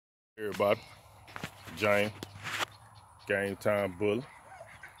Everybody, James, Game Time Bully.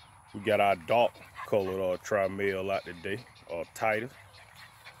 We got our dark colored tri-male out today, Titus.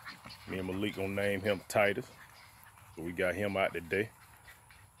 Me and Malik gonna name him Titus. So we got him out today,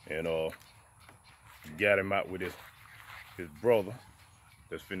 and got him out with his brother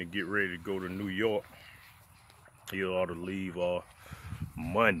that's finna get ready to go to New York. He ought to leave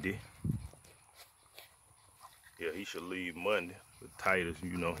Monday. Yeah, he should leave Monday. But Titus,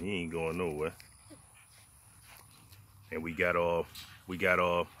 you know, he ain't going nowhere. And we got our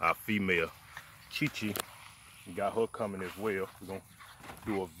female Chi-Chi. We got her coming as well. We're gonna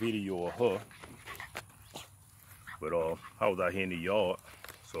do a video of her. But I was out here in the yard,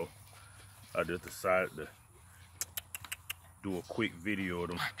 so I just decided to do a quick video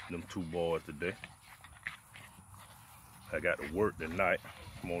of them two boys today. I got to work tonight.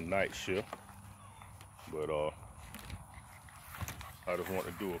 I'm on night shift. But I just want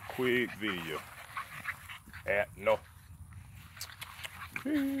to do a quick video.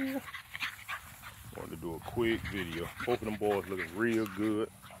 Want to do a quick video. Both of them boys looking real good.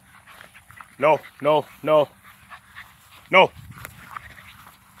 No. They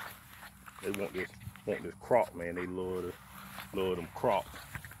want this crop, man. They love them crops.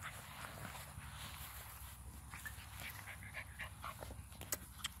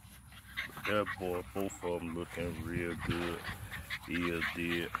 That boy, both of them looking real good. Ears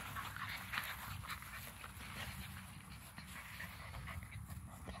did.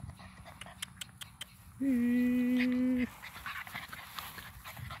 And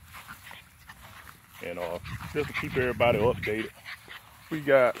just to keep everybody updated, we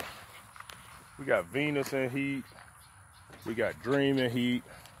got Venus in heat, we got Dream in heat.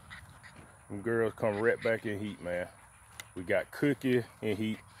 Them girls come right back in heat, man. We got Cookie in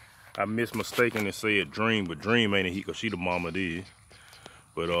heat. I mistaken and said Dream, but Dream ain't in heat because she the mama of these.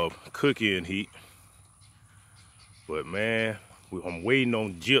 But Cookie in heat. But man, I'm waiting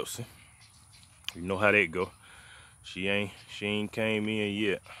on Gypsy. You know how that go. She ain't came in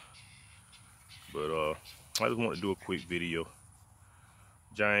yet. But I just want to do a quick video.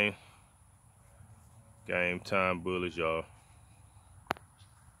 James, Game Time Bullies, y'all.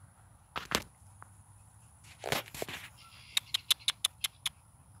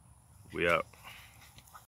 We out.